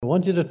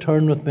want you to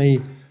turn with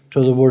me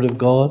to the Word of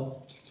God.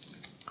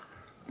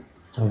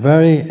 A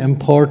very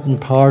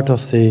important part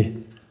of the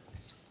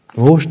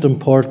most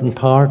important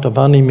part of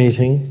any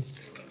meeting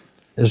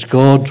is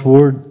God's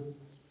Word.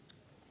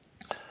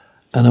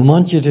 And I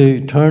want you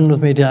to turn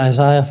with me to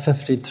Isaiah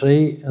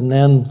 53, and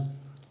then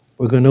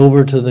we're going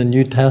over to the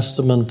New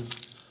Testament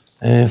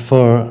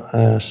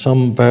for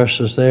some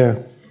verses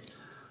there.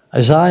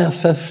 Isaiah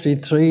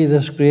 53,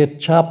 this great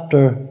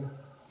chapter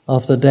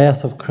of the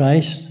death of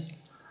Christ,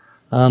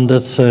 and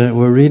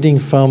we're reading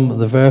from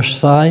the verse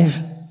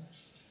 5,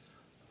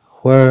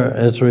 where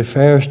it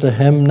refers to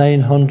him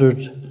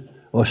 900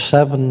 or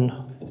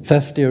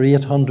 750 or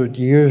 800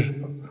 years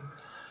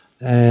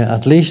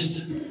at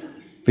least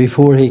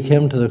before he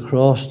came to the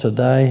cross to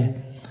die.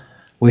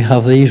 We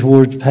have these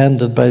words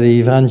penned by the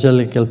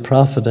evangelical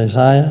prophet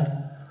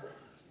Isaiah.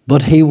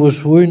 But he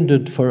was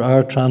wounded for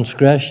our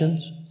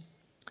transgressions.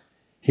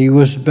 He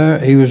was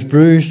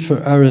bruised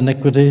for our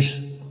iniquities.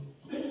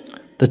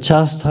 The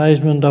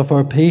chastisement of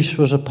our peace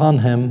was upon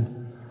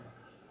him,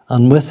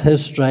 and with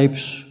his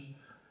stripes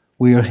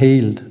we are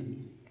healed.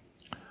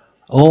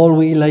 All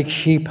we like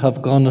sheep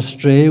have gone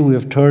astray. We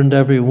have turned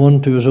every one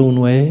to his own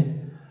way,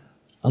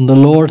 and the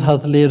Lord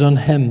hath laid on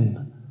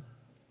him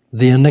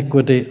the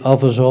iniquity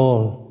of us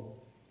all.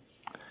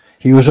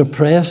 He was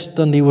oppressed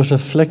and he was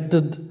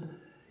afflicted,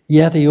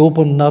 yet he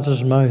opened not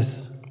his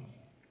mouth.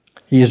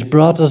 He is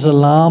brought as a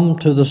lamb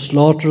to the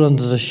slaughter, and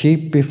as a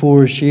sheep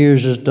before his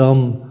shears is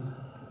dumb,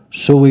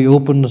 so he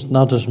opened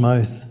not his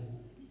mouth.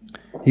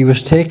 He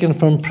was taken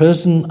from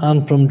prison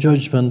and from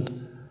judgment,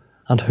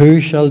 and who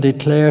shall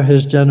declare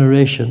his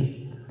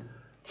generation?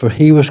 For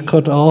he was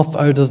cut off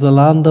out of the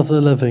land of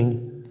the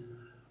living.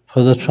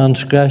 For the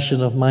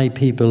transgression of my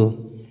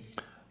people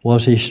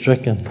was he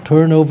stricken.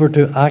 Turn over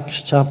to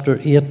Acts chapter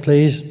 8,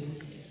 please.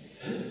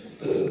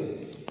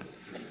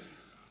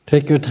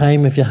 Take your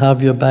time if you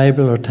have your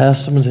Bible or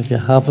Testament. If you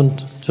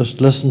haven't, just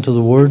listen to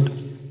the Word.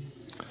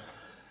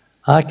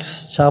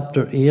 Acts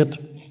chapter 8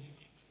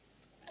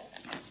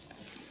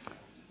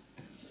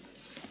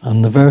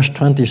 and the verse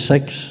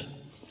 26.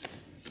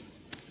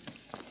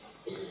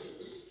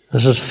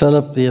 This is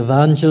Philip the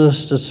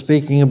evangelist that's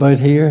speaking about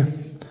here.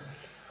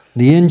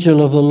 The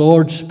angel of the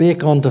Lord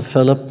spake unto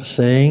Philip,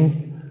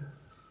 saying,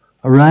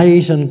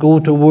 Arise and go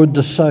toward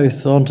the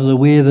south unto the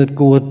way that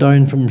goeth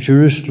down from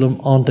Jerusalem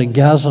unto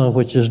Gaza,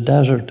 which is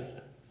desert.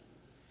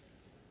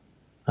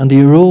 And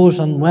he arose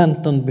and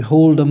went, and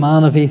behold, a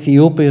man of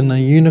Ethiopia, and a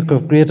eunuch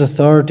of great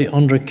authority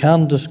under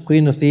Candace,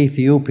 queen of the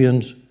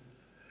Ethiopians,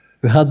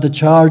 who had the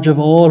charge of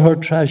all her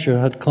treasure,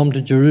 had come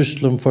to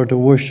Jerusalem for to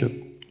worship,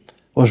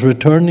 was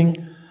returning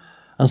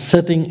and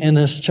sitting in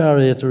his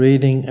chariot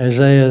reading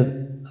Isaiah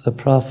the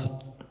prophet.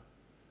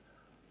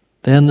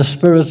 Then the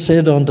Spirit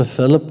said unto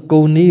Philip,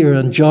 Go near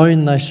and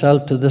join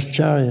thyself to this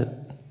chariot.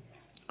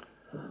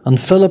 And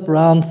Philip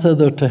ran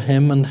thither to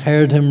him and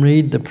heard him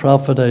read the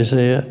prophet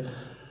Isaiah,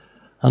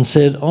 and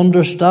said,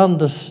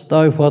 Understandest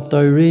thou what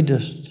thou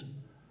readest?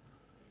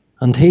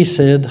 And he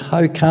said,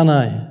 How can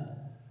I,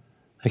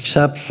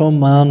 except some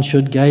man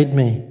should guide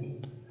me?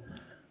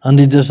 And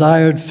he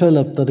desired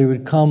Philip that he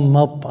would come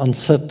up and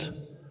sit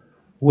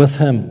with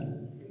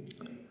him.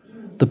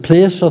 The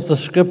place of the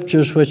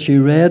scriptures which he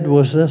read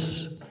was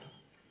this: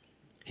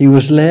 He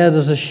was led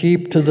as a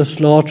sheep to the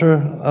slaughter,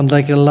 and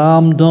like a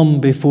lamb dumb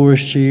before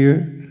his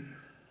shearer,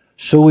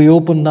 so he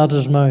opened not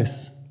his mouth.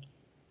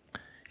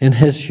 In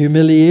his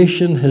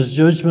humiliation his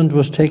judgment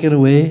was taken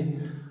away,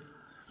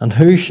 and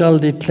who shall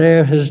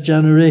declare his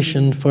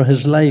generation? For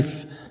his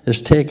life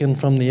is taken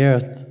from the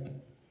earth.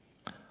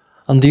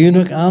 And the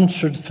eunuch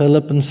answered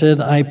Philip and said,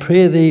 I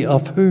pray thee,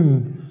 of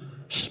whom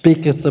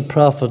speaketh the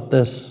prophet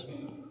this?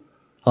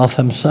 Of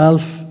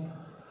himself,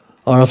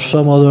 or of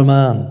some other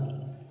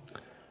man?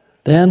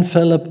 Then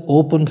Philip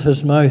opened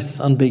his mouth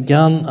and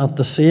began at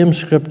the same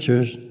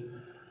scriptures,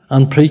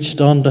 and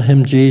preached unto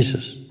him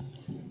Jesus.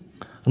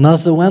 And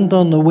as they went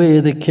on the way,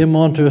 they came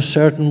unto a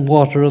certain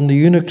water, and the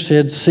eunuch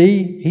said,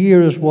 See,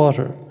 here is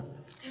water.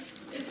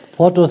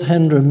 What doth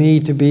hinder me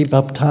to be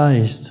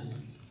baptized?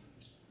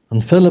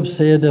 And Philip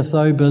said, If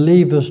thou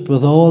believest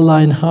with all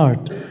thine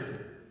heart,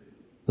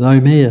 thou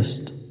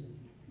mayest.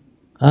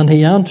 And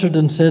he answered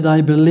and said,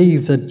 I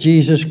believe that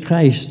Jesus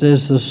Christ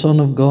is the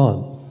Son of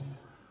God.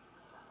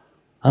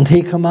 And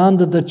he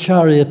commanded the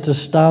chariot to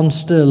stand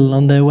still,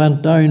 and they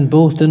went down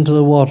both into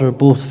the water,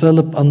 both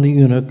Philip and the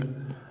eunuch,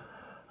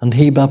 and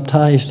he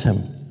baptized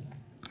him.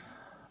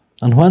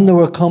 And when they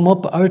were come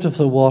up out of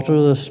the water,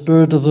 the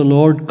Spirit of the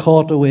Lord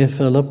caught away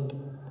Philip,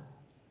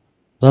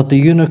 that the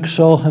eunuch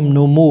saw him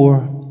no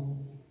more,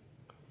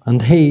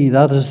 and he,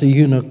 that is the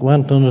eunuch,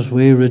 went on his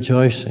way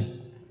rejoicing.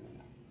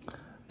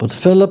 But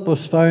Philip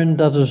was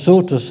found at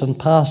Azotus, and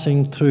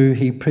passing through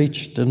he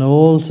preached in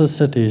all the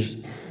cities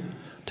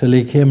till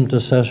he came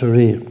to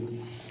Caesarea.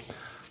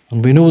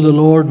 And we know the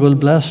Lord will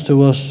bless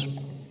to us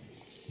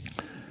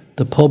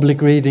the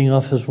public reading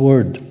of his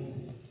word.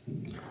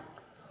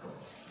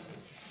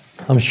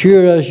 I'm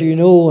sure, as you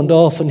know and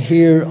often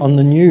hear on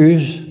the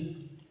news,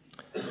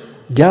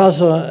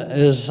 Gaza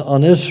is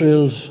on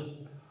Israel's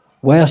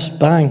West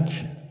Bank.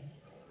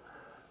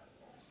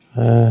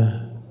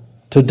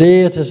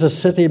 Today it is a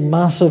city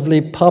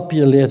massively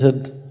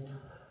populated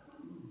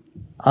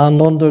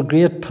and under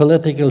great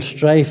political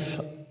strife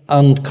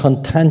and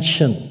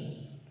contention.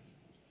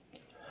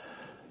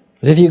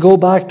 But if you go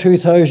back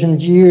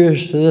 2,000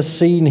 years to this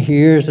scene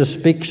here that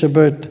speaks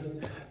about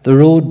the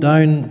road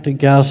down to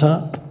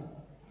Gaza,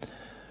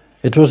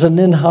 it was an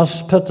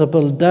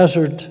inhospitable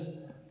desert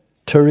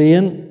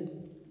terrain,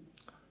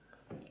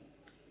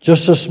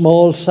 just a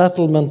small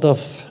settlement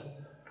of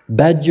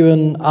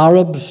Bedouin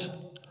Arabs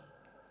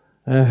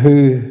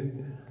who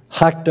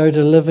hacked out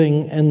a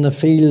living in the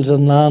fields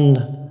and land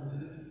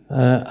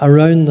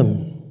around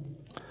them.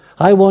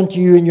 I want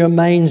you in your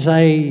mind's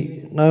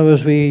eye, now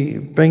as we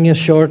bring a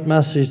short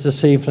message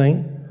this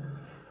evening,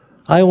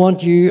 I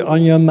want you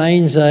on your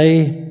mind's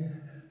eye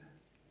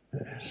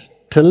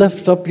to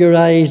lift up your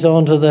eyes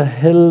onto the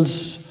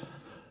hills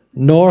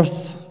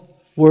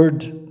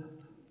northward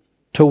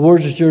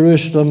towards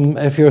Jerusalem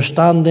if you're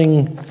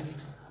standing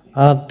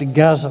at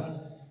Gaza.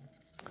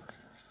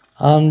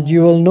 And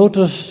you will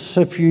notice,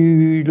 if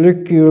you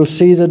look, you'll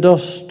see the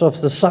dust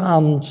of the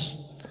sands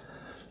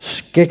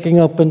kicking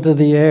up into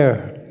the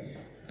air.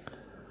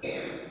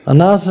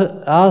 And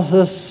as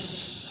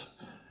this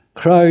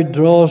crowd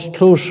draws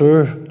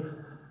closer,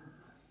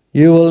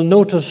 you will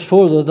notice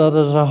further that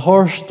there's a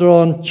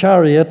horse-drawn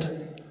chariot,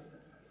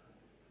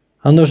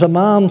 and there's a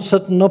man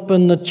sitting up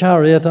in the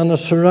chariot and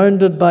is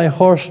surrounded by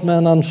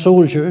horsemen and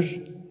soldiers.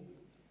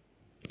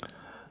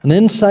 And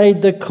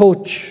inside the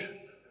coach,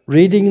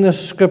 reading the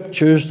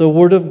scriptures, the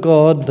word of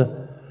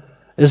God,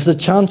 is the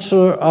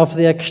Chancellor of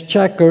the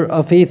Exchequer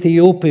of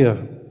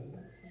Ethiopia.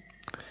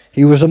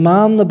 He was a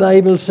man, the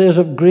Bible says,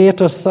 of great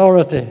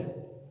authority,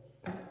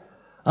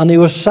 and he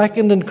was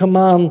second in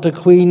command to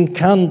Queen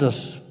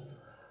Candace,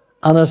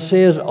 and it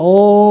says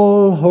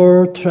all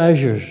her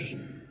treasures.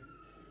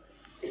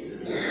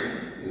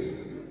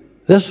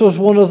 This was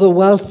one of the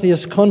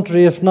wealthiest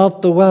countries, if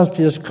not the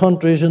wealthiest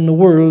countries in the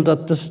world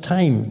at this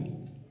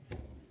time.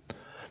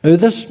 Now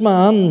this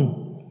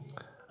man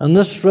and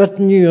this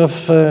retinue of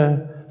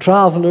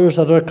travellers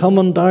that are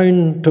coming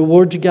down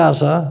towards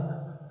Gaza,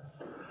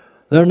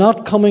 they're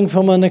not coming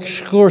from an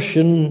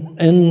excursion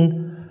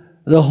in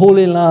the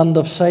Holy Land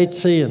of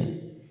sightseeing.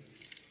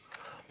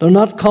 They're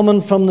not coming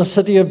from the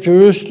city of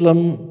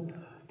Jerusalem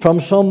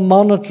from some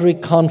monetary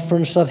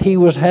conference that he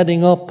was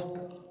heading up.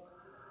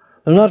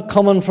 They're not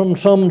coming from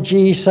some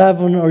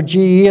G7 or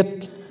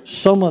G8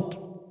 summit.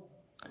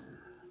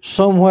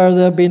 Somewhere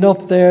they've been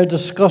up there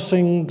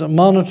discussing the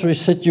monetary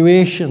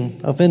situation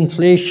of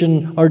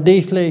inflation or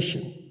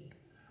deflation.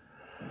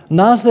 And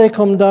as they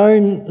come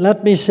down,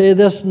 let me say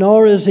this,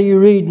 nor is he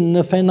reading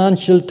the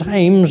Financial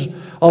Times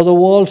or the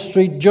Wall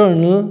Street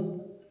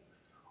Journal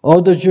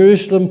or the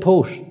Jerusalem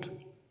Post.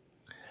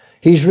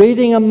 He's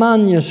reading a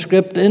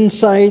manuscript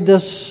inside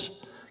this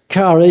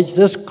carriage,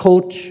 this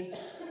coach.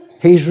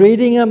 He's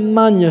reading a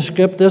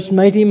manuscript, this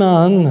mighty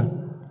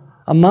man,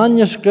 a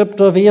manuscript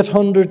of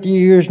 800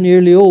 years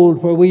nearly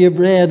old, where we have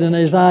read in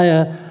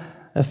Isaiah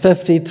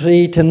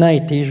 53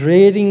 tonight. He's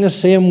reading the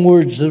same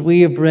words that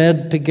we have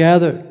read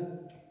together.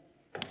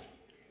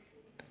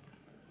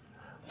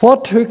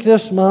 What took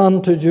this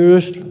man to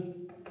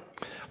Jerusalem?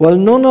 Well,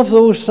 none of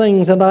those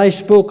things that I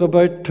spoke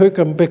about took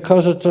him,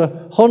 because it's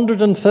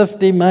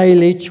 150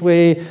 mile each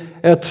way,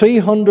 a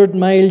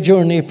 300-mile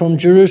journey from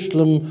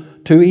Jerusalem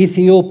to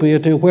Ethiopia,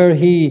 to where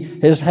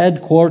his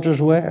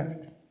headquarters were.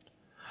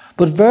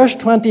 But verse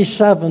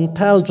 27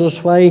 tells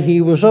us why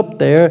he was up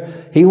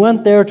there. He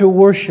went there to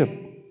worship.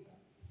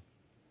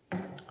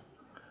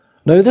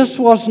 Now, this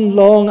wasn't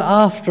long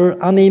after,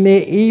 and he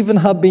may even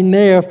have been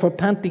there for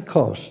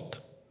Pentecost.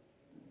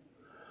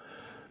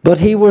 But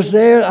he was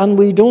there, and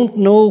we don't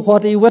know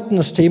what he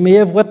witnessed. He may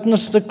have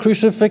witnessed the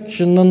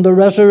crucifixion and the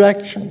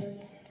resurrection.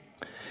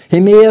 He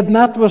may have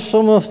met with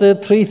some of the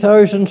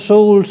 3,000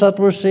 souls that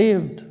were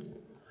saved.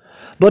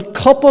 But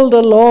coupled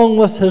along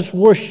with his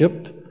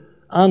worship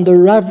and the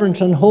reverence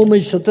and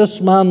homage that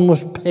this man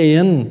was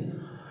paying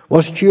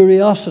was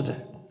curiosity.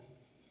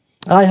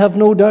 I have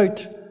no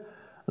doubt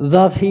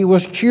that he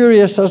was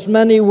curious, as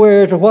many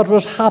were, to what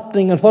was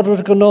happening and what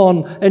was going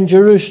on in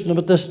Jerusalem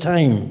at this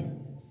time.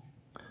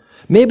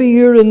 Maybe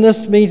you're in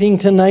this meeting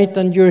tonight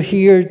and you're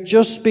here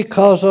just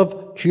because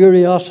of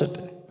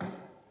curiosity.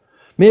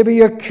 Maybe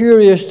you're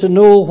curious to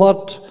know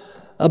what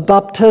a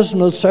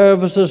baptismal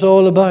service is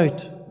all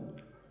about.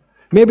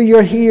 Maybe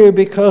you're here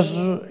because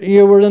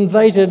you were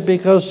invited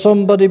because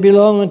somebody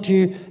belonging to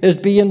you is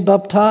being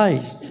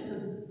baptized.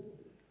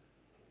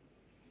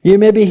 You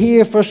may be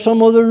here for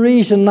some other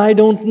reason, I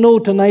don't know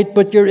tonight,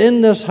 but you're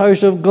in this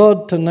house of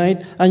God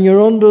tonight, and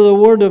you're under the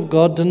Word of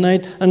God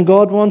tonight, and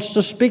God wants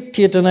to speak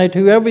to you tonight,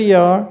 whoever you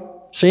are,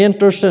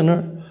 saint or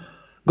sinner.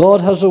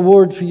 God has a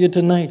word for you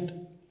tonight.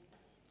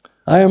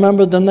 I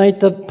remember the night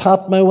that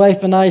Pat, my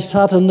wife, and I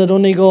sat in the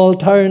Donegal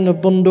town of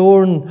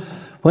Bundoran,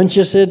 when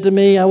she said to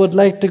me, I would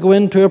like to go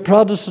into a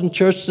Protestant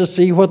church to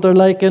see what they're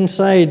like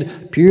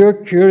inside.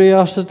 Pure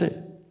curiosity.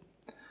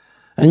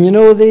 And you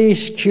know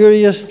these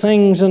curious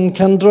things and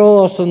can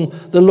draw us, and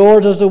the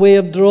Lord has a way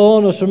of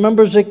drawing us.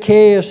 Remember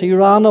Zacchaeus, he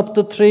ran up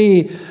the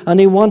tree and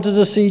he wanted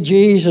to see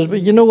Jesus.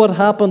 But you know what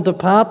happened to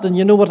Pat, and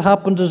you know what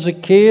happened to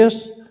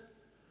Zacchaeus?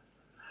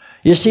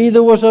 You see,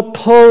 there was a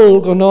pull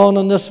going on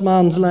in this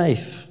man's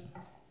life.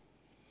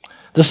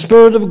 The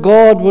Spirit of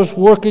God was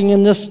working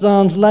in this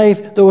man's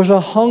life. There was a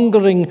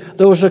hungering,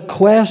 there was a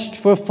quest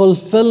for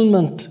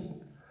fulfillment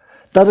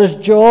that his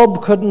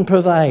job couldn't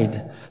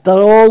provide, that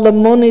all the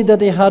money that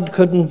he had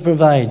couldn't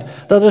provide,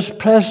 that his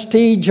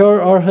prestige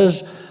or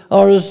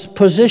his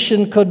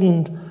position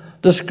couldn't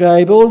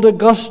describe. Old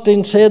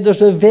Augustine said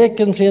there's a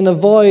vacancy and a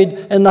void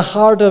in the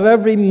heart of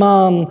every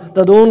man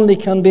that only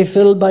can be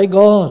filled by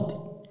God.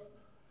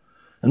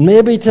 And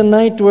maybe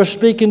tonight we're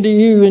speaking to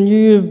you, and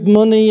you have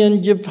money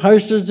and you have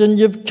houses and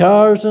you have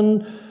cars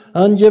and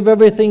you have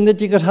everything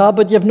that you could have,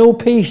 but you have no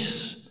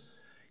peace.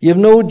 You have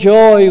no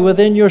joy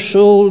within your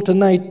soul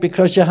tonight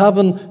because you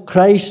haven't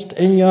Christ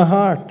in your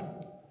heart.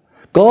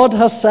 God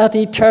has set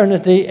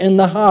eternity in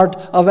the heart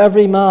of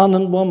every man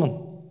and woman.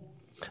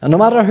 And no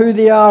matter who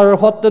they are or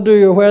what they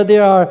do or where they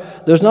are,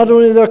 there's not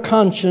only their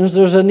conscience,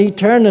 there's an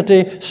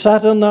eternity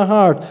set in their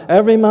heart.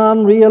 Every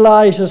man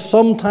realizes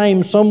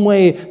sometime, some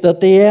way, that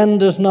the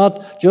end is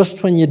not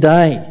just when you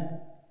die.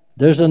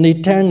 There's an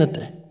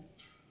eternity.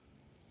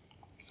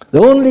 The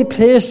only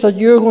place that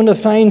you're going to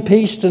find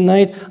peace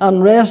tonight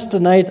and rest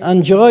tonight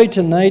and joy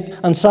tonight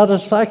and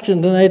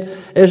satisfaction tonight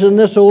is in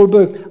this old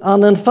book.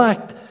 And in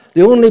fact,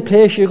 the only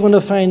place you're going to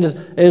find it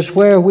is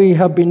where we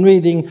have been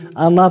reading,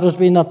 and that has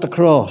been at the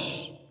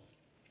cross.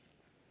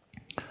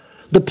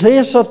 The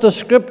place of the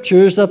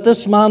scriptures that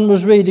this man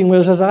was reading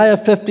was Isaiah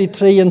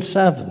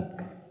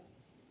 53:7.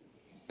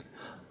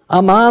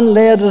 A man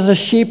led as a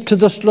sheep to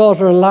the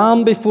slaughter, a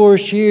lamb before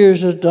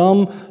shears is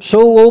dumb,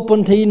 so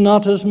opened he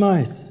not his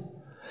mouth.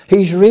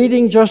 He's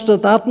reading just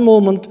at that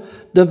moment,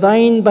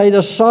 divined by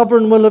the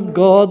sovereign will of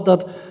God,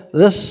 that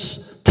this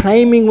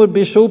timing would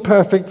be so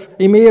perfect.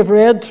 He may have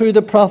read through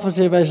the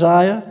prophecy of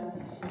Isaiah.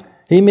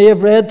 He may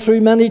have read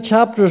through many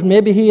chapters.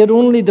 Maybe he had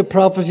only the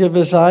prophecy of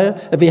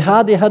Isaiah. If he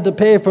had to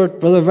pay for it,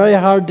 for they're very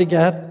hard to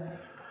get.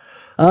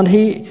 And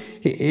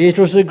it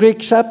was the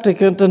Greek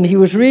Septuagint, and he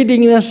was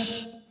reading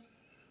this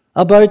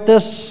about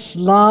this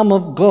Lamb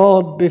of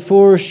God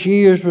before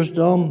shears was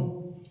dumb.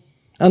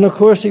 And of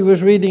course he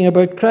was reading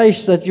about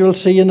Christ, that you'll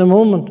see in a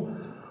moment.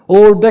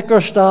 Old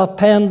Bickerstaff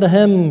penned the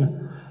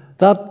hymn,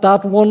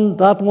 that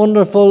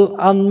wonderful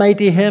and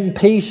mighty hymn,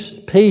 Peace,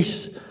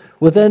 Peace.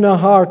 Within a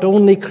heart,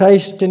 only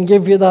Christ can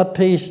give you that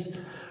peace.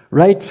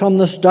 Right from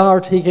the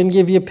start, he can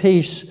give you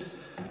peace.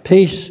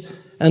 Peace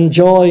and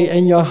joy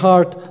in your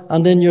heart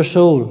and in your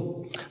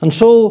soul. And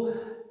so,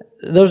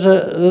 there's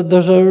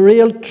a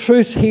real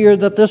truth here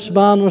that this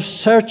man was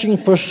searching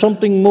for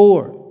something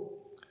more.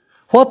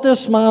 What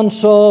this man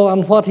saw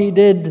and what he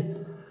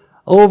did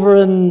over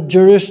in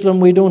Jerusalem,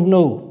 we don't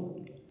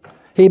know.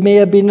 He may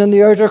have been in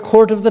the outer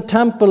court of the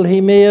temple.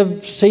 He may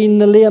have seen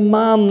the lame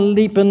man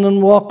leaping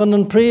and walking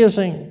and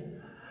praising.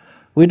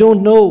 We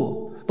don't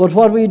know. But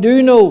what we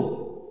do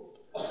know,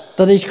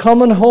 that he's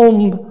coming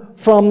home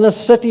from the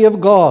city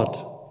of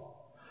God.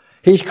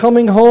 He's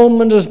coming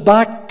home and is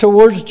back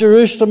towards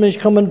Jerusalem. He's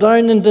coming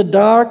down into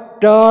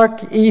dark,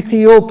 dark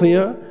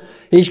Ethiopia.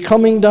 He's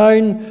coming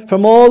down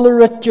from all the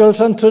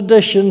rituals and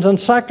traditions and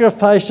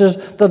sacrifices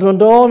that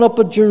went on up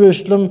at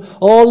Jerusalem.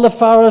 All the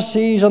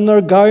Pharisees and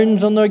their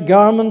gowns and their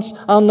garments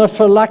and their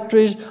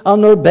phylacteries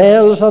and their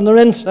bells and their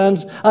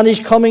incense. And he's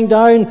coming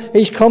down.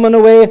 He's coming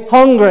away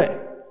hungry.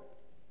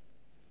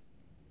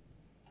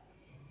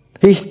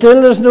 He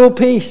still has no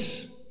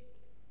peace.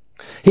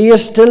 He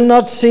is still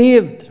not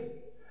saved.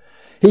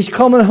 He's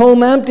coming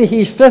home empty.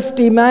 He's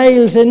 50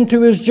 miles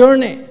into his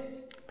journey.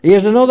 He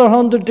has another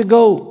 100 to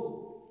go.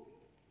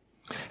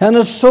 And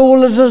his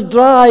soul is as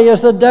dry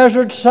as the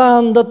desert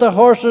sand that the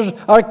horses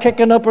are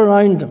kicking up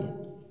around him.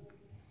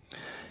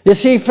 You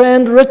see,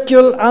 friend,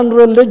 ritual and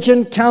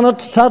religion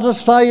cannot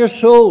satisfy your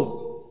soul.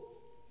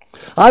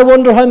 I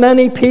wonder how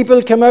many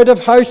people came out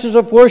of houses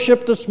of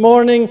worship this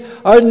morning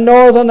out in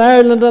Northern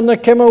Ireland, and they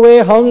came away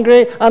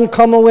hungry and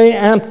come away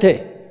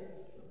empty.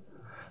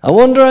 I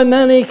wonder how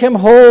many came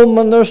home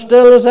and they're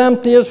still as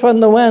empty as when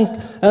they went,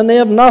 and they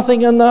have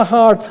nothing in their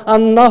heart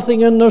and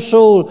nothing in their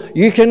soul.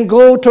 You can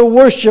go to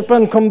worship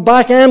and come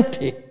back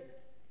empty.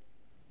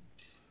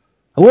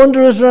 I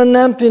wonder, is there an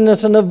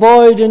emptiness and a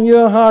void in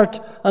your heart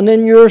and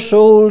in your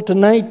soul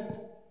tonight?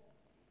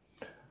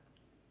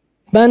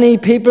 Many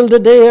people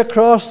today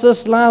across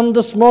this land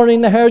this morning,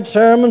 they heard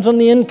sermons on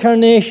the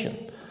incarnation.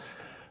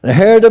 They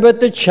heard about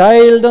the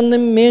child and the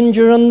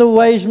manger and the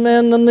wise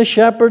men and the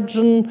shepherds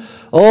and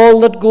all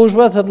that goes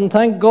with it. And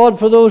thank God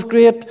for those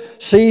great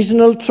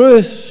seasonal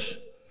truths.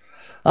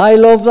 I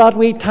love that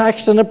we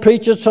text, and I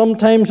preach it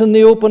sometimes in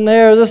the open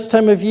air this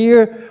time of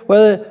year,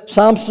 where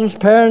Samson's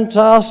parents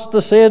asked,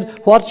 they said,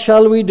 what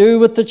shall we do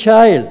with the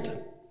child?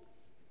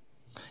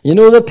 You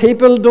know, the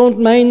people don't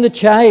mind the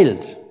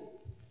child.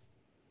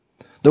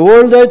 The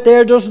world out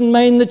there doesn't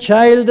mind the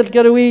child that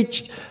got a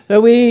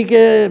wee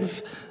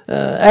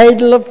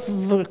idol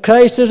of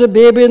Christ as a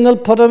baby, and they'll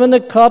put him in a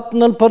cot,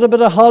 and they'll put a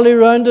bit of holly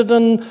round it,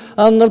 and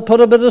they'll put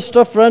a bit of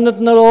stuff round it,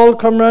 and they'll all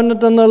come round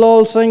it, and they'll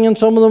all sing, and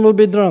some of them will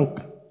be drunk.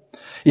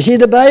 You see,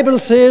 the Bible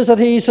says that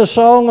he's a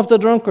song of the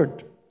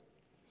drunkard.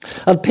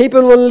 And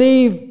people will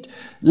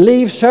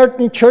leave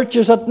certain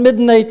churches at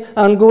midnight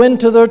and go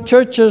into their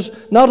churches,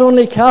 not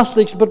only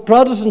Catholics, but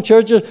Protestant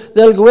churches.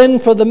 They'll go in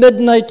for the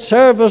midnight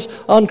service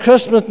on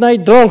Christmas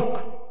night drunk.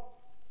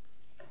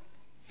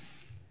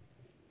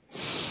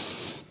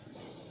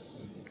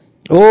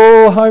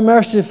 Oh, how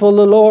merciful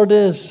the Lord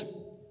is.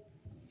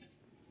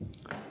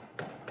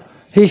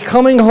 He's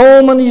coming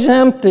home and he's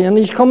empty, and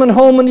he's coming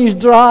home and he's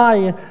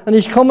dry, and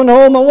he's coming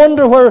home. I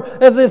wonder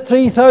if the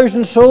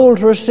 3,000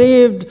 souls were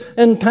saved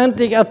at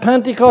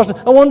Pentecost,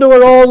 I wonder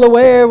where all they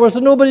were. Was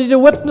there nobody to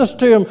witness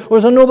to him?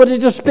 Was there nobody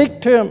to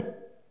speak to him?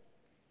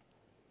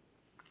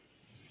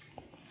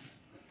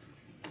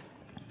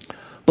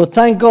 But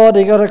thank God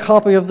he got a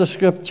copy of the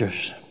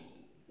Scriptures.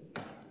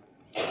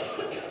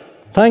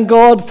 Thank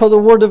God for the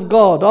Word of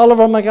God.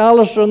 Oliver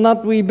McAllister, in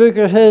that wee book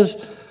of his,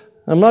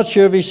 I'm not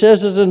sure if he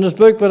says it in his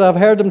book, but I've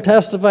heard him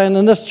testifying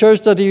in this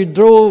church that he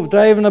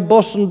driving a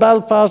bus in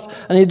Belfast,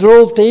 and he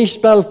drove to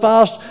East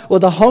Belfast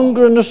with a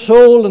hunger in his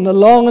soul and a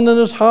longing in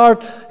his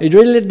heart. He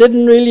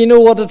didn't really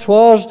know what it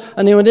was,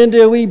 and he went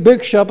into a wee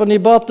bookshop and he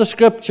bought the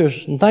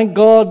Scriptures. And thank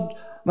God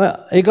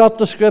he got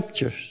the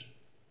Scriptures.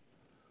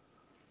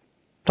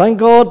 Thank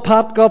God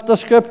Pat got the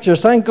Scriptures.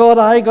 Thank God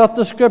I got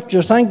the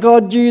Scriptures. Thank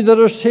God you that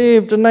are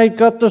saved tonight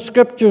got the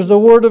Scriptures. The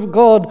Word of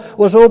God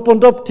was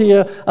opened up to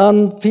you,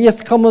 and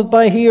faith cometh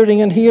by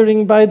hearing, and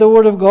hearing by the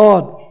Word of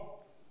God.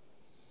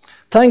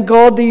 Thank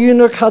God the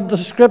eunuch had the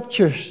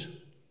Scriptures.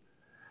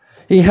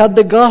 He had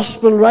the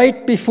gospel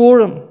right before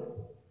him.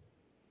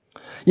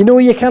 You know,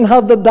 you can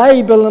have the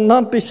Bible and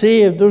not be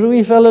saved. There was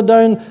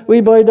a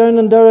wee boy down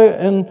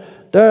in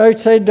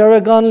outside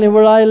Derragonley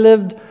where I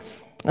lived,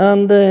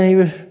 and he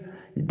was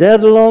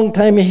dead a long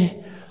time.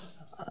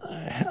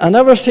 I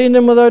never seen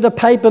him without a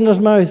pipe in his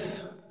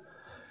mouth.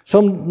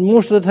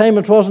 Most of the time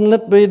it wasn't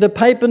lit, but he had a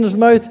pipe in his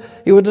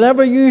mouth. He would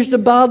never use a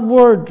bad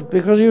word,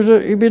 because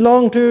he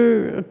belonged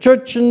to a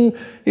church, and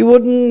he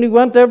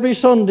went every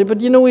Sunday. But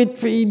you know, he'd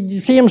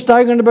see him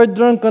staggering about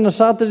drunk on a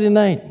Saturday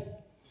night.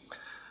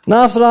 And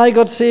after I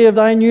got saved,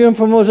 I knew him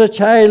from when I was a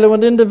child. I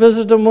went in to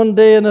visit him one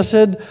day, and I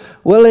said,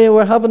 "Willie,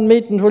 we're having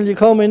meetings, will you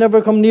come?" He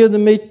never come near the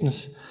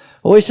meetings.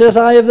 Oh, he says,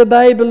 "I have the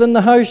Bible in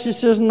the house," he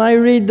says, "and I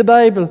read the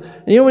Bible."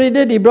 And you know what he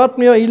did? He brought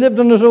me up, he lived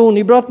on his own,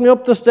 he brought me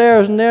up the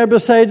stairs, and there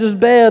beside his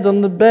bed,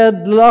 on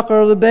the locker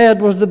of the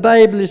bed, was the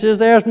Bible. He says,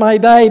 "There's my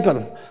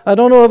Bible." I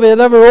don't know if he had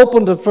ever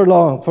opened it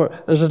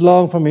this is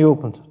long for me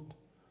opened it.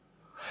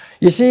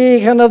 You see,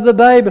 he can have the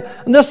Bible.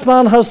 And this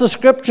man has the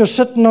Scripture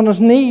sitting on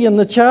his knee in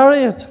the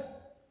chariot.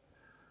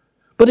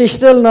 But he's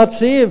still not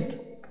saved.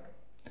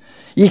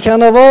 You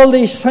can have all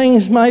these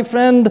things, my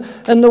friend,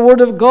 in the Word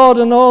of God,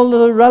 and all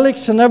the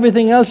relics and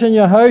everything else in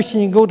your house,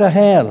 and you go to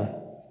hell.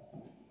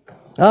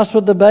 That's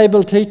what the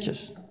Bible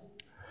teaches.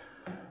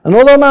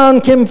 Another man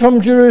came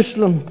from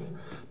Jerusalem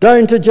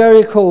down to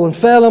Jericho and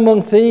fell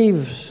among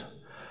thieves.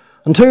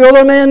 And 2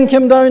 other men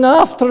came down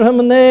after him,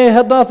 and they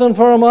had nothing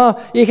for him.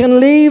 You can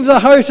leave the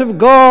house of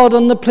God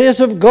and the place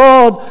of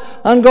God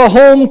and go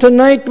home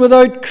tonight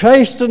without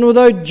Christ, and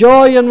without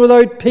joy, and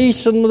without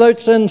peace, and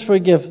without sins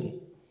forgiven.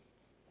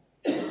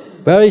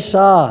 Very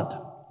sad.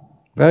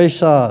 Very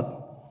sad.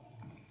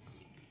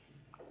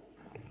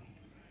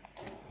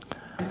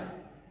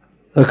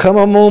 There came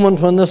a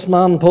moment when this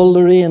man pulled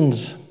the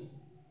reins.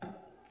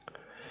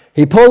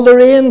 He pulled the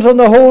reins on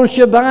the whole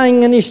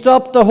shebang, and he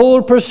stopped the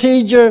whole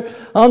procedure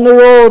on the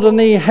road, and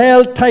he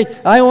held tight.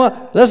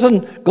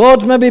 Listen,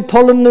 God's maybe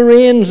pulling the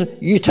reins.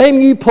 Time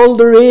you pull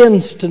the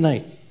reins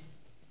tonight.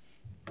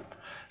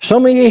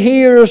 Some of you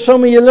here, or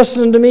some of you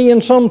listening to me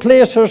in some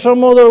place or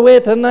some other way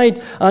tonight,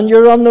 and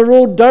you're on the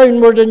road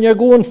downward, and you're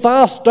going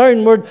fast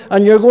downward,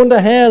 and you're going to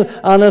hell,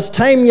 and it's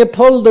time you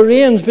pull the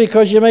reins,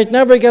 because you might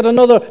never get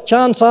another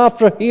chance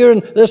after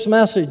hearing this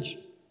message.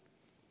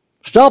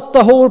 Stop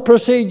the whole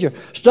procedure.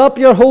 Stop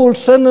your whole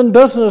sin and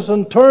business,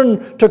 and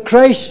turn to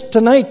Christ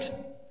tonight,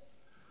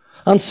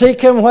 and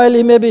seek Him while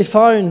He may be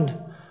found,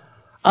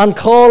 and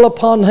call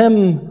upon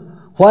Him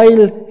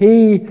while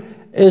He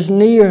is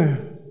near.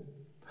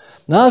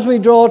 Now, as we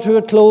draw to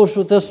a close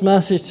with this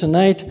message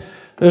tonight,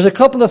 there's a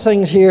couple of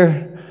things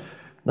here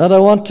that I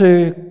want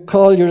to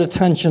call your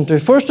attention to.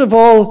 First of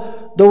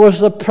all, there was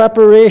the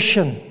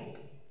preparation.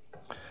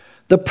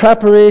 The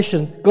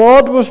preparation.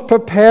 God was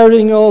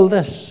preparing all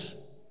this.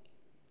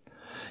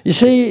 You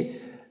see,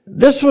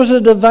 this was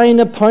a divine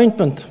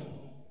appointment.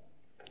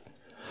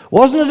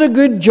 Wasn't it a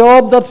good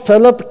job that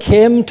Philip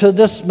came to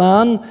this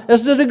man?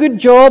 Isn't it a good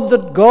job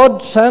that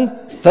God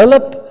sent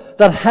Philip,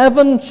 that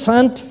heaven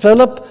sent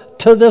Philip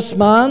to this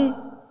man?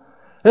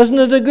 Isn't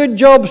it a good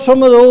job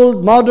some of the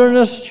old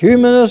modernists,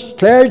 humanists,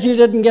 clergy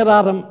didn't get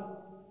at him?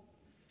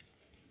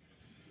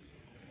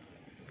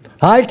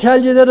 I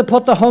tell you that it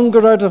put the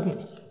hunger out of him.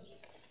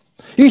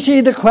 You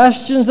see the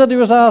questions that he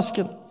was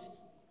asking.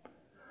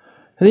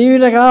 The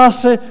eunuch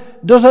asked,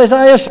 does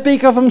Isaiah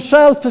speak of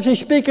himself? Is he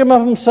speaking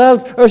of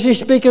himself, or is he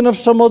speaking of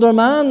some other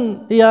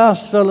man? He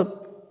asked Philip.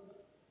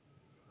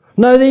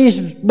 Now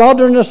these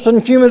modernists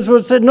and humanists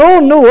would say,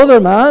 no other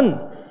man.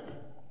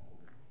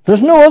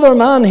 There's no other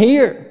man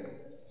here.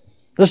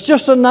 It's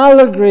just an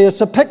allegory,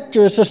 it's a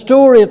picture, it's a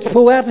story, it's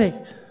poetic.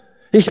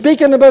 He's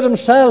speaking about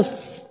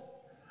himself.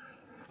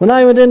 When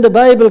I went into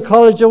Bible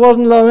college, I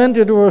wasn't long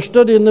into it. We were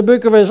studying the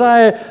book of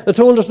Isaiah. They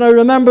told us, now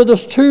remember,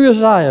 there's two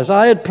Isaiahs.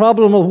 I had a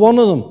problem with one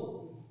of them.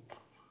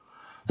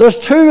 There's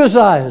two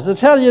Isaiahs. They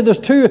tell you there's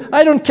two.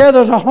 I don't care,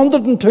 there's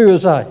 102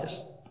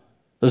 Isaiahs.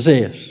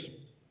 Isaiahs.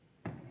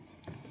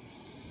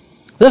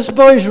 This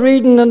boy's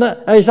reading in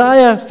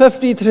Isaiah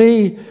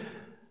 53,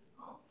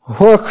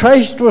 where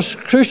Christ was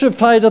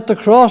crucified at the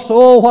cross.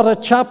 Oh, what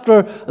a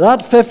chapter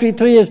that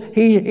 53 is.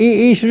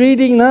 He's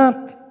reading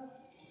that.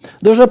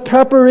 There's a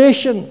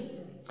preparation.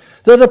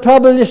 That have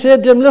probably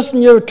said to him,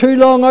 listen, you're too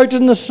long out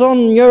in the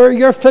sun,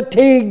 you're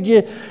fatigued,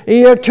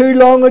 you're too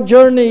long a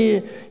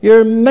journey,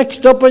 you're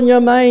mixed up in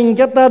your mind,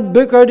 get that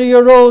book out of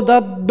your road,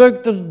 that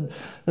book that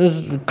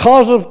is the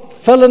cause of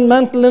filling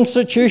mental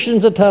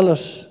institutions to tell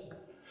us.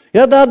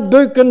 Get that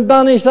book and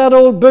banish that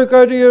old book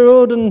out of your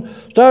road and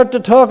start to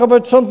talk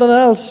about something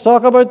else,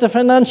 talk about the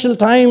Financial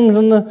Times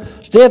and the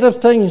state of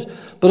things.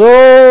 But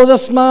oh,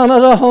 this man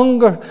had a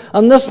hunger,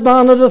 and this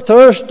man had a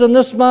thirst, and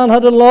this man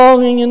had a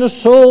longing in his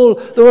soul.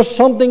 There was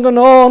something going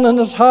on in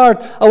his heart.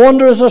 I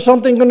wonder, is there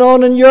something going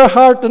on in your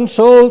heart and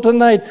soul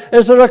tonight?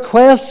 Is there a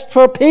quest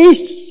for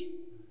peace?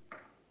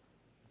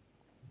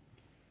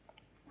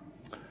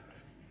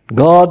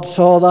 God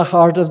saw the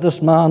heart of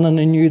this man, and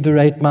he knew the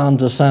right man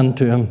to send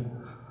to him.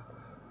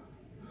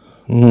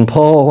 And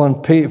Paul,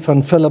 when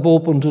Philip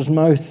opened his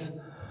mouth,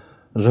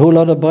 there's a whole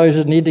lot of boys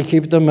that need to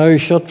keep their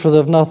mouth shut, for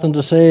they've nothing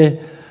to say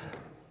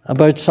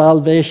about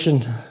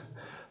salvation,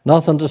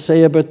 nothing to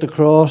say about the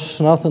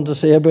cross, nothing to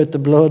say about the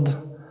blood,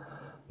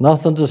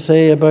 nothing to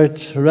say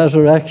about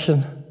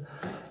resurrection,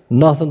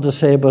 nothing to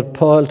say about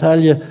Paul. I'll tell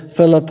you,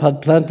 Philip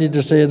had plenty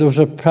to say. There was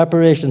a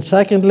preparation.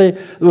 Secondly,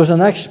 there was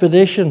an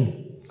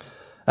expedition.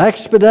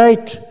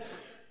 Expedite.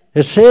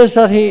 It says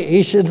that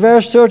he's in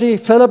verse 30,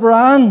 Philip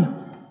ran.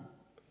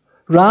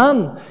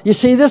 You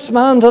see, this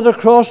man's at a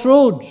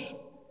crossroads.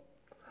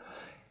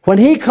 When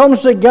he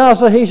comes to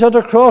Gaza, he's at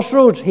a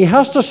crossroads. He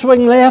has to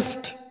swing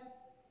left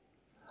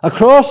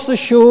across the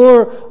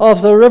shore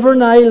of the River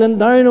Nile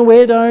and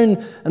away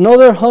down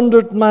another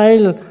 100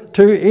 miles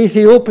to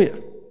Ethiopia.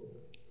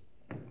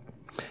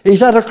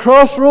 He's at a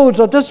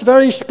crossroads at this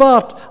very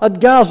spot at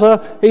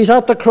Gaza. He's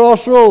at the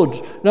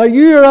crossroads. Now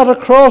you're at a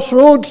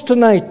crossroads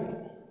tonight.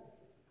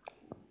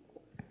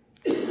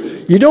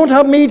 You don't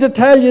have me to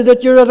tell you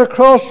that you're at a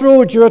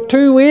crossroads. You're at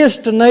two ways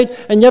tonight,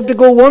 and you have to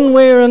go one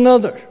way or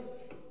another.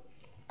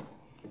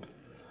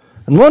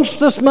 And once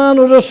this man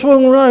would have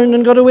swung round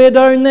and got away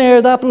down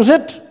there, that was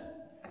it.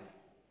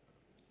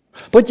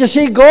 But you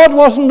see, God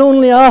wasn't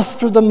only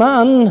after the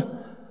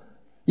man.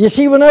 You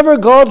see, whenever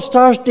God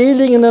starts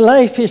dealing in a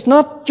life, it's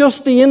not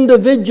just the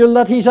individual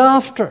that he's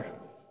after.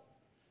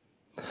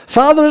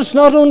 Father, it's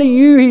not only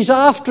you he's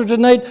after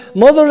tonight.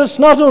 Mother, it's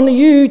not only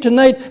you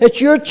tonight. It's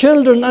your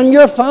children and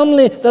your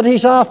family that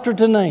he's after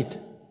tonight.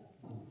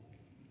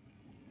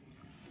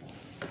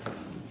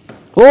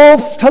 Oh,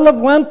 Philip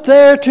went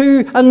there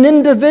to an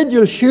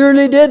individual,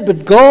 surely did,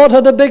 but God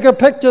had a bigger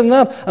picture than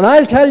that. And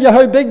I'll tell you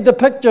how big the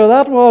picture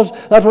that was,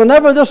 that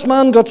whenever this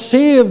man got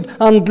saved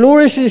and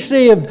gloriously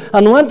saved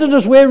and went on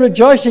his way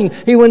rejoicing,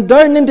 he went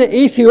down into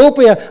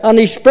Ethiopia and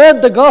he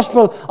spread the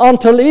gospel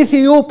until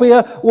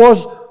Ethiopia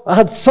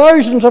had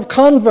thousands of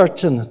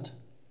converts in it.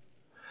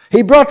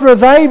 He brought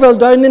revival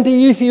down into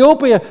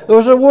Ethiopia. There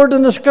was a word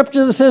in the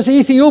scripture that says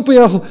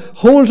Ethiopia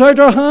holds out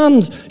her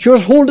hands. She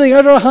was holding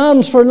out her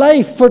hands for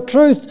life, for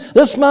truth.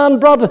 This man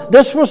brought it.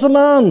 This was the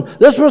man.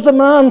 This was the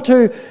man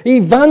to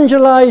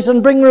evangelize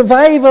and bring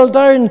revival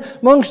down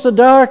amongst the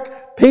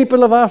dark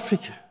people of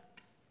Africa.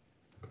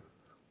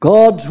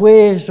 God's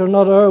ways are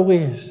not our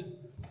ways.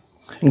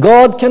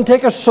 God can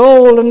take a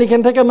soul, and he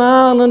can take a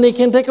man, and he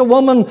can take a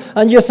woman,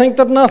 and you think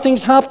that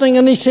nothing's happening,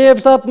 and he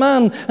saves that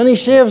man, and he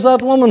saves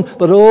that woman.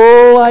 But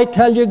oh, I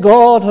tell you,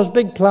 God has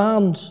big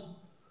plans.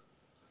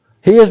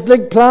 He has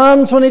big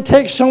plans when he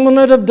takes someone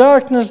out of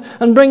darkness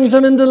and brings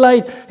them into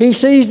light. He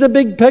sees the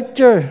big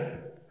picture.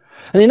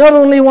 And he not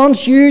only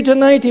wants you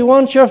tonight, he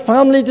wants your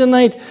family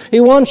tonight. He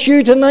wants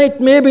you tonight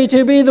maybe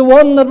to be the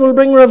one that will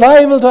bring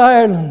revival to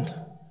Ireland.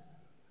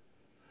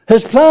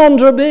 His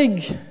plans are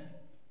big.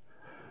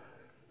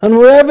 And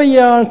wherever you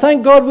are, and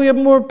thank God we have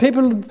more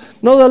people.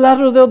 Another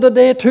letter the other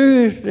day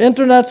too,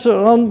 internet's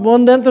on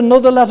one end,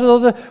 another letter the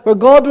other, where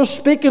God was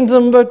speaking to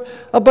them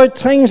about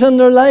things in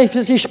their life.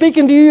 Is he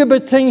speaking to you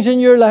about things in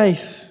your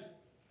life?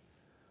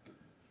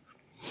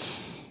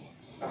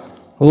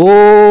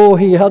 Oh,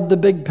 he had the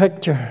big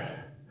picture.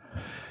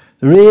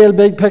 The real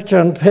big picture.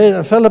 And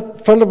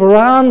Philip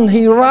ran.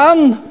 He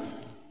ran.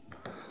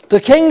 The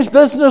king's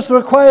business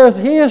requires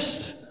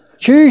haste.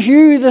 Choose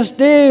you this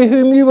day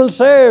whom you will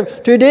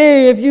serve.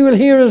 Today, if you will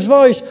hear his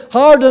voice,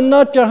 harden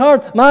not your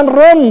heart. Man,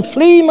 run,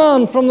 flee,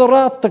 man, from the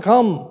wrath to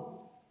come.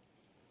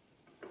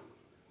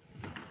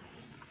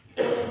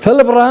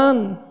 Philip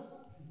ran.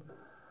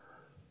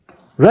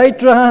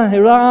 He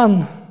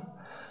ran.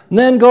 And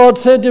then God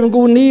said to him,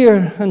 go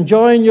near and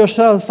join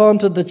yourself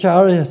onto the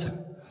chariot.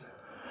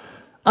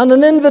 And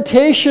an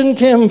invitation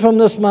came from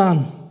this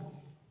man.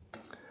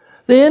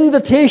 The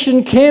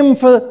invitation came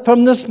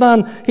from this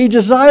man. He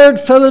desired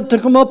Philip to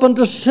come up and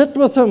to sit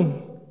with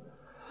him.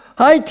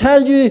 I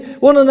tell you,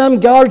 one of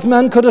them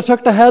guardsmen could have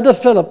took the head of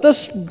Philip.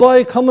 This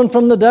boy coming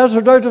from the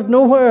desert out of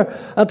nowhere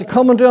and to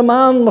come into a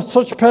man with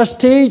such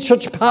prestige,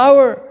 such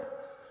power.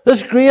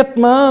 This great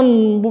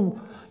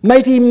man,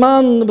 mighty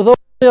man with all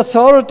the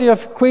authority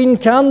of Queen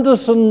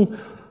Candace and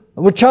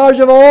with charge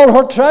of all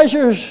her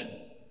treasures.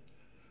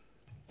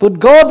 But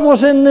God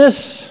was in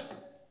this.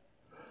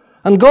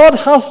 And God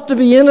has to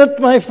be in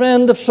it, my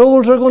friend, if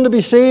souls are going to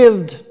be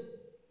saved.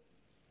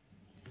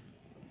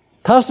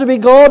 It has to be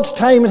God's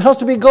time. It has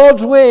to be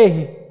God's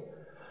way.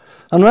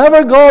 And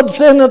whenever God's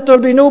in it, there'll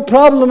be no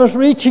problem with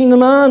reaching the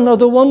man or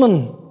the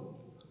woman,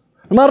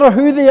 no matter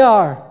who they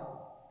are.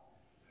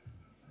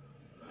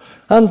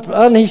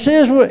 And he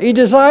says he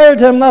desired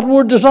him, that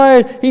word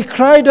desired. He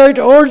cried out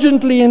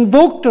urgently,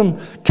 invoked him.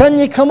 Can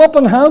you come up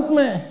and help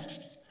me?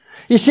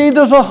 You see,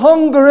 there's a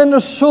hunger in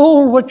the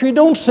soul which we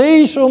don't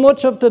see so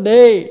much of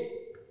today.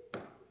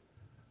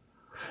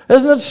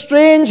 Isn't it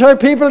strange how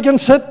people can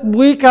sit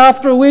week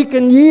after week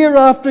and year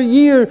after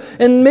year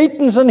in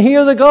meetings and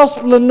hear the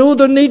gospel and know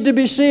they need to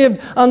be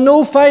saved and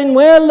know fine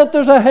well that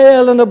there's a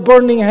hell and a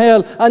burning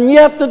hell, and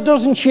yet it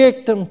doesn't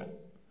shake them.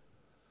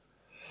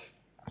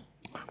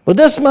 But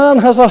this man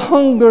has a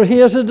hunger, he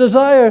has a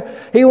desire,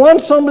 he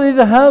wants somebody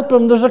to help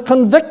him. There's a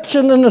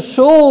conviction in his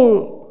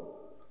soul.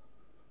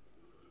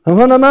 And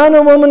when a man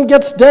or woman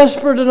gets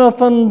desperate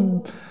enough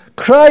and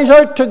cries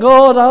out to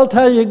God, I'll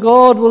tell you,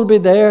 God will be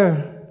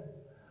there.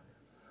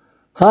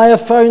 I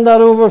have found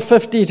that over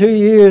 52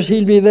 years,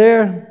 he'll be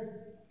there.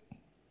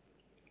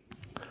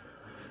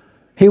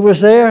 He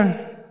was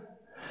there.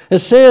 It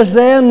says,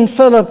 then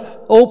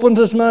Philip opened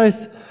his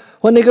mouth.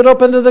 When he got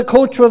up into the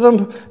coach with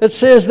him, it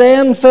says,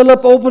 then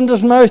Philip opened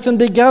his mouth and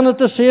began at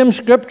the same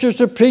scriptures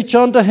to preach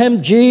unto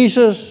him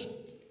Jesus.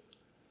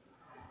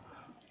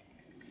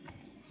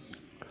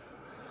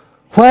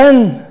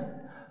 When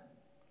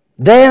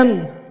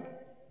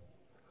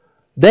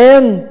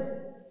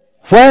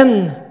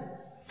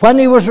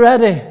he was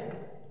ready,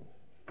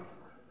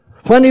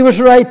 when he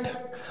was ripe,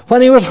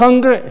 when he was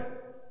hungry,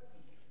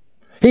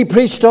 he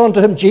preached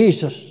unto him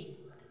Jesus.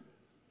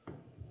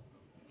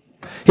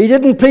 He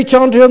didn't preach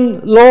unto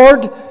him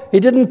Lord, he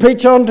didn't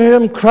preach unto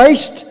him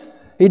Christ,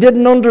 he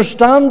didn't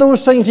understand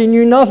those things, he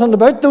knew nothing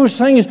about those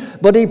things,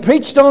 but he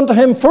preached unto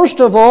him first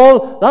of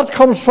all, that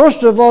comes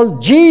first of all,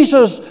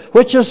 Jesus,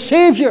 which is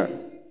Saviour.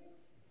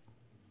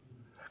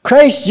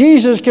 Christ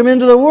Jesus came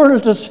into the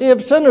world to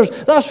save sinners.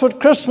 That's what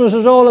Christmas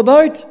is all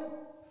about.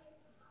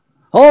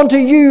 Unto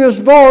you is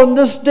born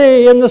this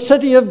day in the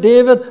city of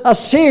David a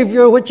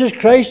Saviour, which is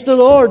Christ the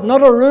Lord.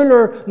 Not a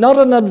ruler, not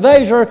an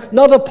advisor,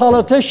 not a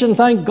politician,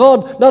 thank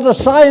God, not a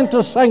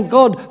scientist, thank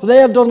God, for they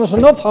have done us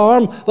enough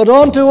harm, but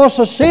unto us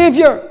a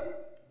Saviour.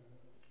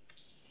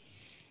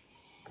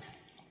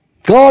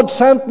 God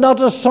sent not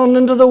his Son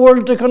into the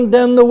world to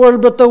condemn the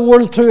world, but the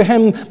world through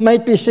him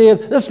might be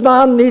saved. This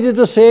man needed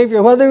a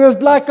Saviour. Whether he was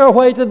black or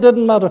white, it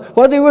didn't matter.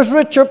 Whether he was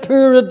rich or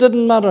poor, it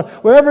didn't matter.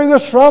 Wherever he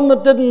was from,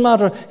 it didn't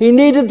matter. He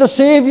needed the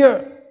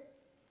Saviour.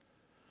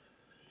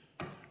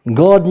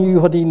 God knew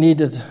what he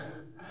needed,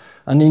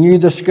 and he knew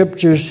the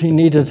scriptures he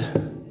needed.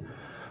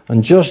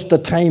 And just the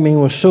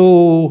timing was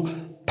so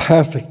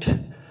perfect.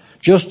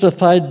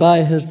 Justified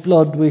by his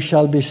blood, we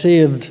shall be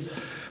saved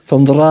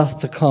from the wrath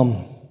to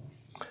come.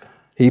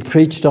 He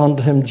preached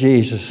unto him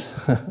Jesus.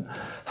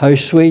 How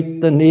sweet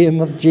the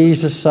name of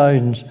Jesus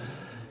sounds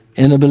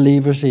in a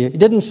believer's ear. He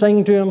didn't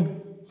sing to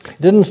him. He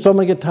didn't strum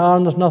a guitar,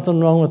 and there's nothing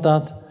wrong with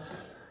that.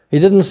 He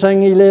didn't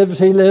sing, he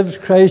lives,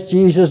 Christ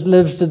Jesus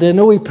lives today.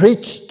 No, he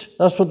preached.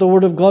 That's what the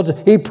Word of God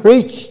said. He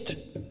preached.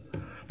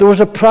 There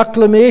was a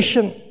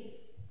proclamation.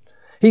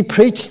 He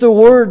preached the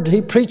Word.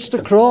 He preached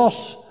the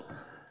cross.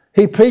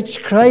 He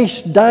preached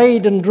Christ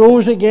died and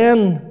rose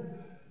again.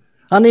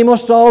 And he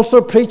must also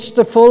preach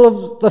the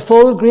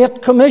full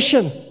Great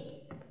Commission.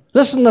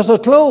 Listen as I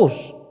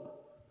close.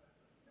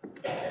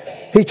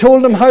 He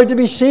told them how to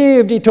be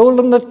saved. He told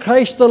them that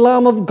Christ, the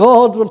Lamb of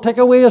God, will take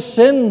away his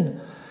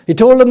sin. He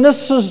told them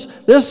this is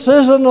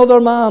another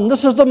man.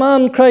 This is the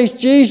man, Christ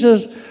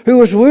Jesus, who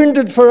was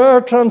wounded for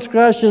our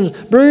transgressions,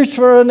 bruised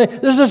for our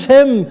iniquities. This is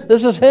him.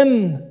 This is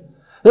him.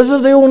 This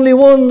is the only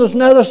one. There's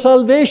neither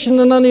salvation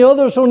in any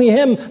other. It's only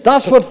him.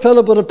 That's what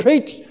Philip would have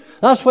preached.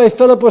 That's why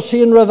Philip was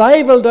seeing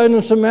revival down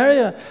in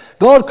Samaria.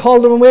 God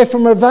called him away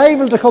from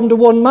revival to come to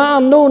one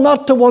man. No,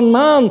 not to one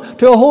man,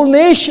 to a whole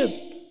nation.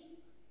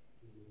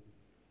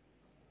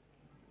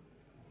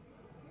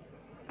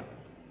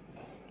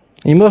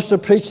 He must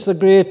have preached the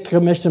Great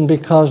Commission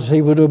because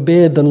he would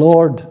obey the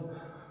Lord.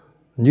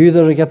 Knew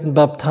they were getting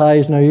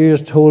baptized. Now you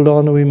just hold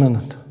on a wee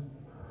minute.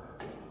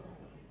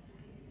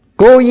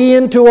 Go ye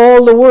into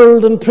all the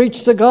world and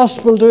preach the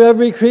gospel to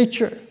every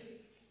creature.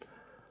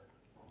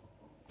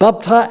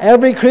 Baptize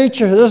every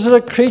creature. This is a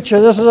creature.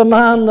 This is a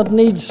man that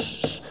needs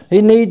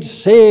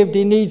saved.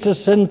 He needs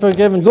his sin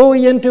forgiven. Go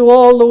ye into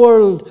all the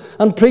world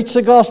and preach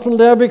the gospel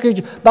to every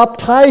creature,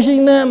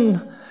 baptizing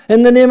them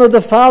in the name of the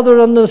Father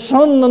and the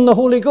Son and the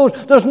Holy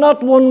Ghost. There's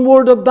not one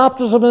word of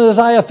baptism in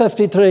Isaiah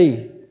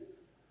 53.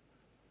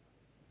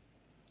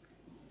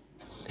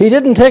 He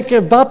didn't take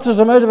a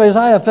baptism out of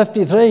Isaiah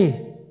 53.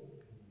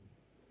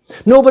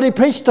 Nobody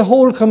preached the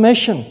whole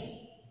commission.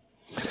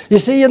 You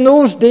see, in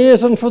those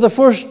days, and for the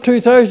first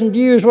 2,000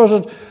 years,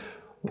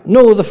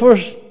 the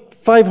first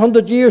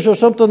 500 years or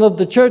something of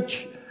the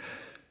church,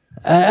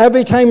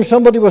 every time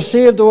somebody was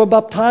saved, they were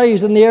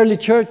baptized in the early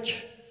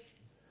church.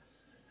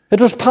 It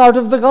was part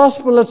of the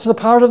gospel. It's the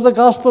part of the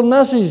gospel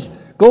message.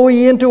 Go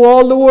ye into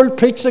all the world,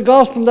 preach the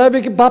gospel,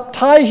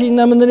 baptizing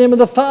them in the name of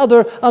the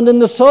Father and in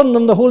the Son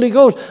and the Holy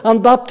Ghost.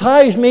 And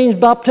baptize means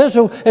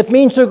baptizo. It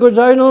means to go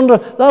down under.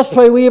 That's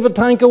why we have a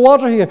tank of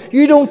water here.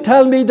 You don't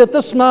tell me that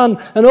this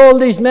man and all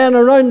these men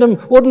around him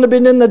wouldn't have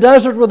been in the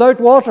desert without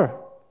water.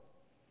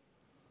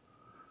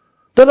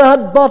 That they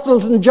had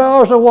bottles and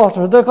jars of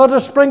water. They got to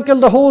sprinkle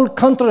the whole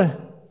country.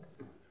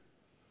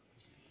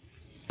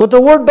 But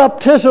the word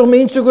baptizo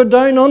means to go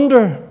down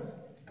under.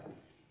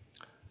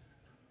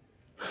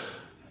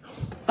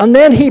 And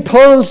then he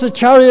pulls the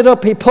chariot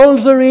up. He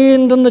pulls the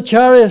rein on the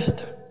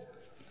chariot.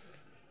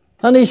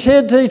 And he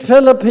said to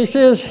Philip, he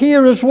says,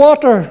 here is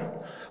water.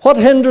 What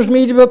hinders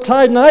me to be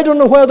baptized? Now, I don't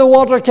know where the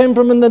water came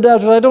from in the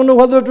desert. I don't know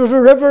whether it was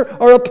a river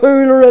or a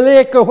pool or a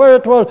lake or where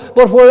it was.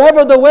 But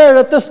wherever they were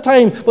at this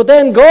time, but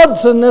then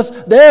God's in this,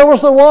 there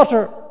was the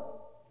water.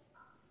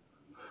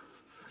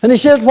 And he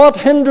says, what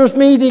hinders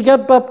me to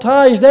get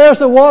baptized? There's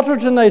the water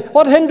tonight.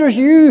 What hinders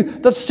you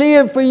that's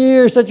saved for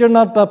years that you're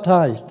not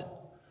baptized?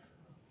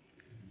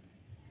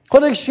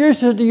 What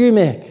excuses do you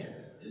make?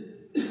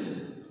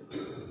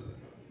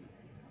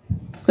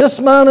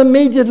 This man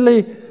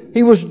immediately,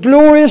 he was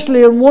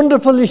gloriously and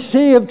wonderfully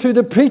saved through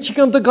the preaching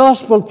of the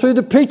gospel, through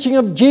the preaching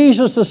of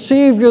Jesus, the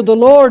Savior, the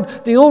Lord,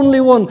 the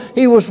only one.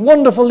 He was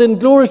wonderful and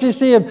gloriously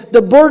saved.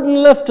 The burden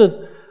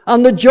lifted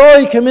and the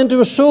joy came into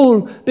his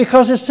soul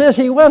because it says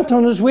he went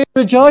on his way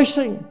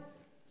rejoicing.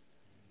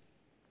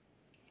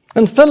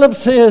 And Philip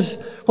says,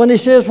 when he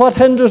says, what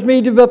hinders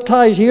me to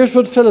baptize? Here's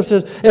what Philip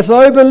says. If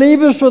thou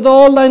believest with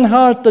all thine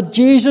heart that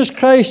Jesus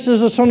Christ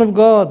is the Son of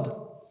God.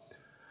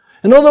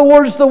 In other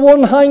words, the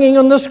one hanging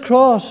on this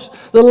cross,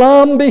 the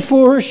lamb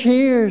before her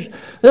shears,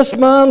 this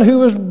man who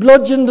was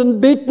bludgeoned and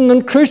beaten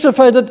and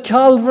crucified at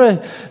Calvary.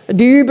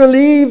 Do you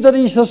believe that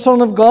he's the Son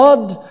of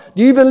God?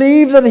 Do you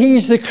believe that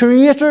he's the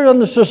creator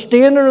and the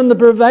sustainer and the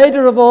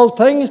provider of all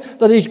things?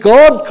 That he's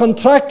God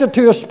contracted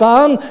to a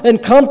span,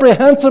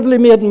 incomprehensibly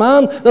made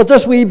man? That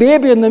this wee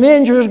baby in the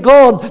manger is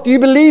God? Do you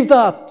believe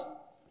that?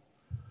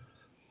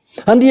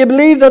 And do you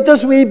believe that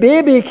this wee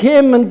baby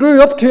came and grew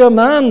up to a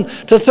man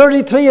to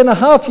 33 and a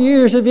half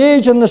years of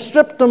age, and they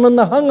stripped him and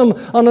they hung him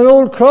on an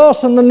old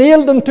cross and they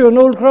nailed him to an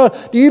old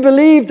cross? Do you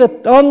believe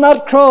that on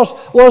that cross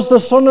was the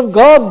Son of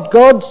God,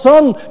 God's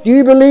Son? Do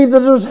you believe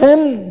that it was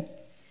him?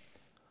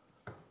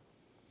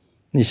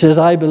 And he says,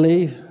 I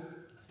believe.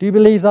 Do you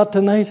believe that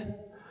tonight?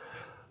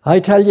 I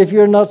tell you, if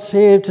you're not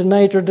saved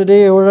tonight or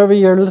today or wherever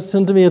you're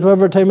listening to me at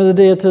whatever time of the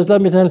day it says,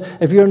 let me tell you,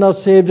 if you're not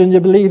saved and you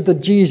believe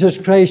that Jesus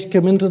Christ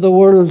came into the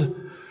world,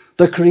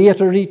 the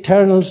Creator,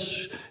 eternal,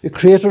 the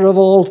Creator of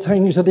all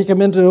things, that he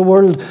came into the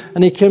world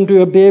and he came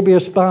to a baby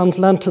a span's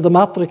length, to the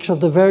matrix of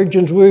the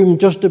Virgin's womb,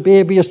 just a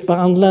baby a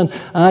span's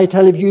length. And I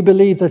tell you, if you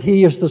believe that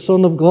he is the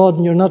Son of God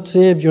and you're not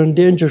saved, you're in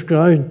dangerous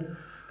ground.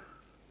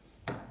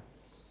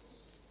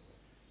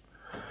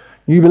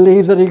 You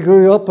believe that he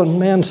grew up and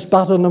men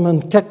spat on him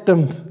and kicked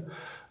him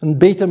and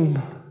beat him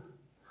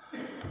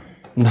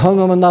and hung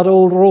him in that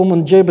old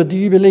Roman gibbet. Do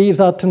you believe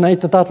that tonight,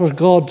 that was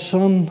God's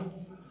Son?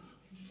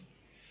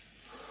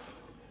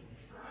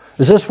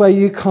 Is this why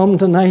you come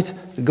tonight?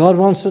 God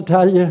wants to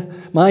tell you,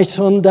 my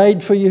Son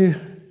died for you.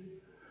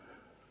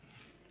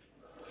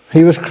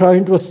 He was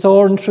crowned with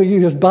thorns for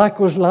you. His back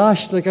was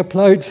lashed like a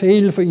ploughed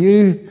field for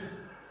you.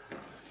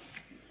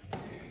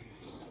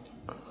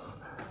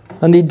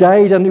 And he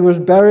died and he was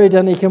buried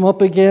and he came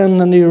up again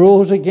and he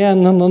rose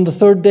again, and on the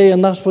third day.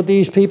 And that's what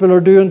these people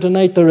are doing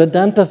tonight. They're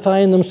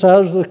identifying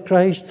themselves with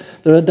Christ.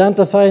 They're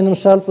identifying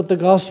themselves with the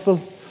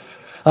gospel.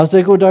 As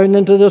they go down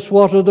into this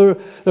water,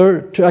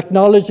 they're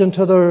acknowledging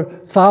to their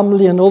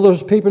family and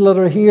others, people that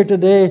are here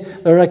today,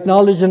 they're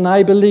acknowledging,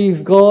 I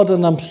believe God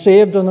and I'm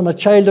saved and I'm a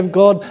child of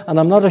God and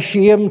I'm not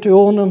ashamed to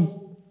own him.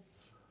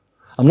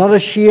 I'm not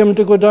ashamed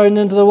to go down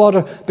into the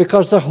water,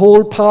 because the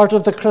whole part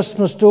of the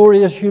Christmas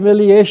story is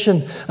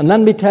humiliation. And let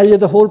me tell you,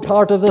 the whole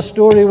part of the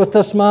story with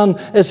this man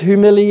is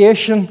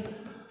humiliation.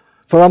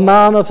 For a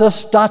man of this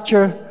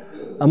stature,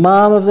 a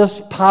man of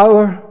this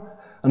power,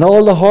 and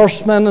all the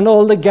horsemen and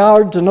all the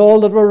guards and all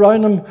that were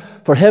around him,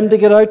 for him to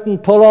get out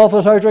and pull off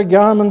his outer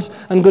garments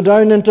and go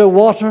down into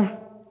water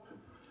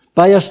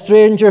by a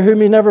stranger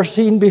whom he never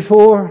seen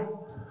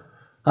before,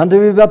 and to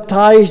be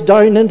baptized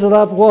down into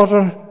that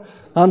water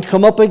and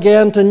come up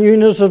again to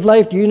newness of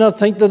life. Do you not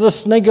think that it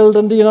sniggled,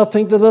 and do you not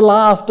think that it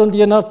laughed, and do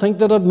you not think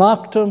that it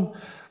mocked him?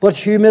 But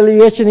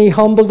humiliation, he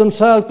humbled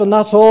himself, and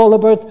that's all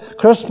about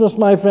Christmas,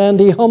 my friend.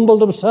 He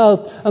humbled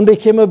himself and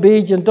became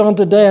obedient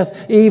unto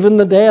death, even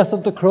the death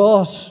of the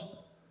cross.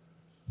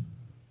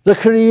 The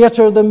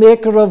Creator, the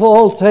Maker of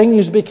all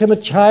things, became a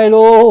child.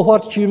 Oh,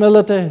 what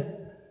humility!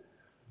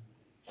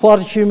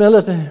 What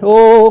humility!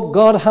 Oh,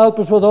 God help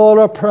us with all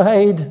our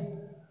pride.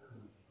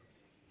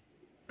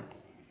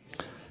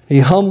 He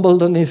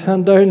humbled and he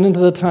went down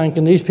into the tank,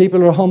 and these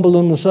people are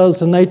humbling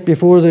themselves the night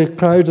before the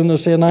crowd, and they're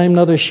saying, I'm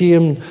not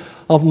ashamed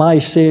of my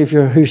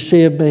Saviour who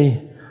saved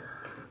me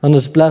and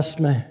has blessed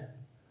me.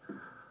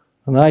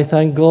 And I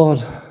thank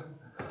God.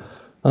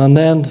 And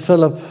then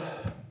Philip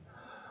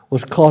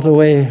was caught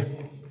away.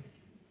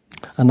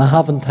 And I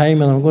haven't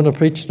time, and I'm going to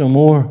preach no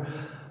more.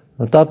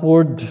 But that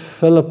word,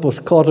 Philip was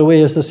caught away,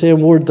 is the same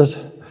word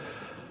that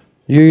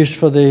used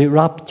for the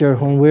rapture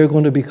when we're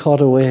going to be caught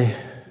away.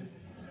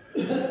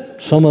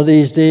 Some of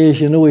these days,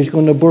 he's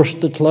going to burst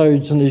the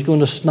clouds and he's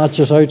going to snatch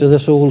us out of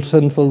this old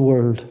sinful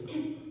world.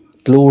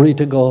 Glory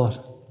to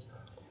God.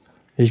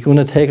 He's going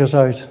to take us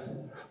out.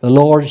 The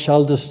Lord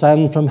shall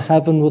descend from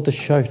heaven with a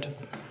shout,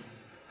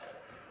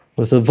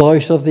 with the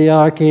voice of the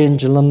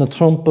archangel and the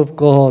trump of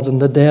God, and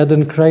the dead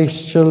in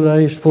Christ shall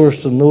rise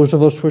first, and those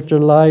of us which are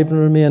alive and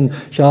remain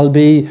shall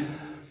be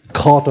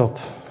caught up.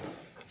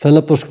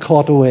 Philip was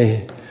caught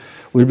away.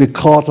 We'll be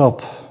caught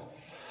up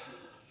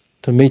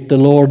to meet the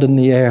Lord in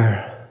the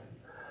air,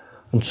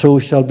 and so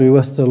shall be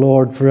with the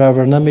Lord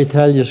forever. And let me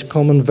tell you, it's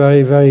coming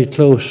very, very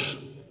close.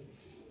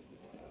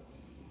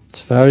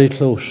 It's very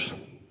close.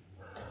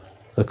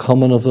 The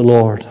coming of the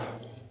Lord.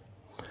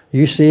 Are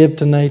you saved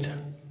tonight?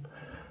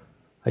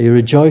 Are you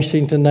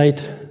rejoicing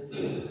tonight?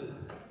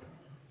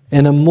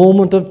 In a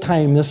moment of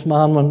time, this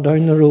man went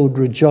down the road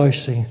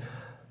rejoicing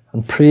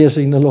and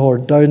praising the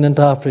Lord down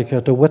into Africa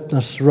to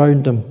witness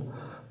round him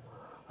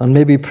and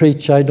maybe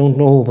preach, I don't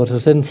know, but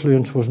his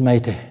influence was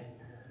mighty.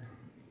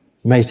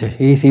 Mighty.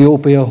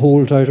 Ethiopia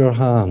holds out her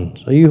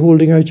hands. Are you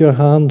holding out your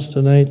hands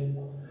tonight?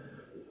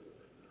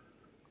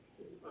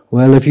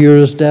 Well, if you're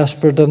as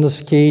desperate and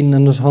as keen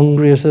and as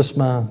hungry as this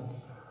man,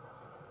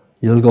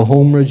 you'll go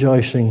home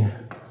rejoicing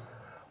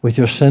with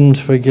your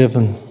sins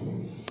forgiven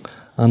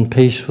and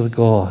peace with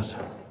God.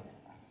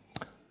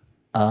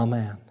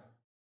 Amen.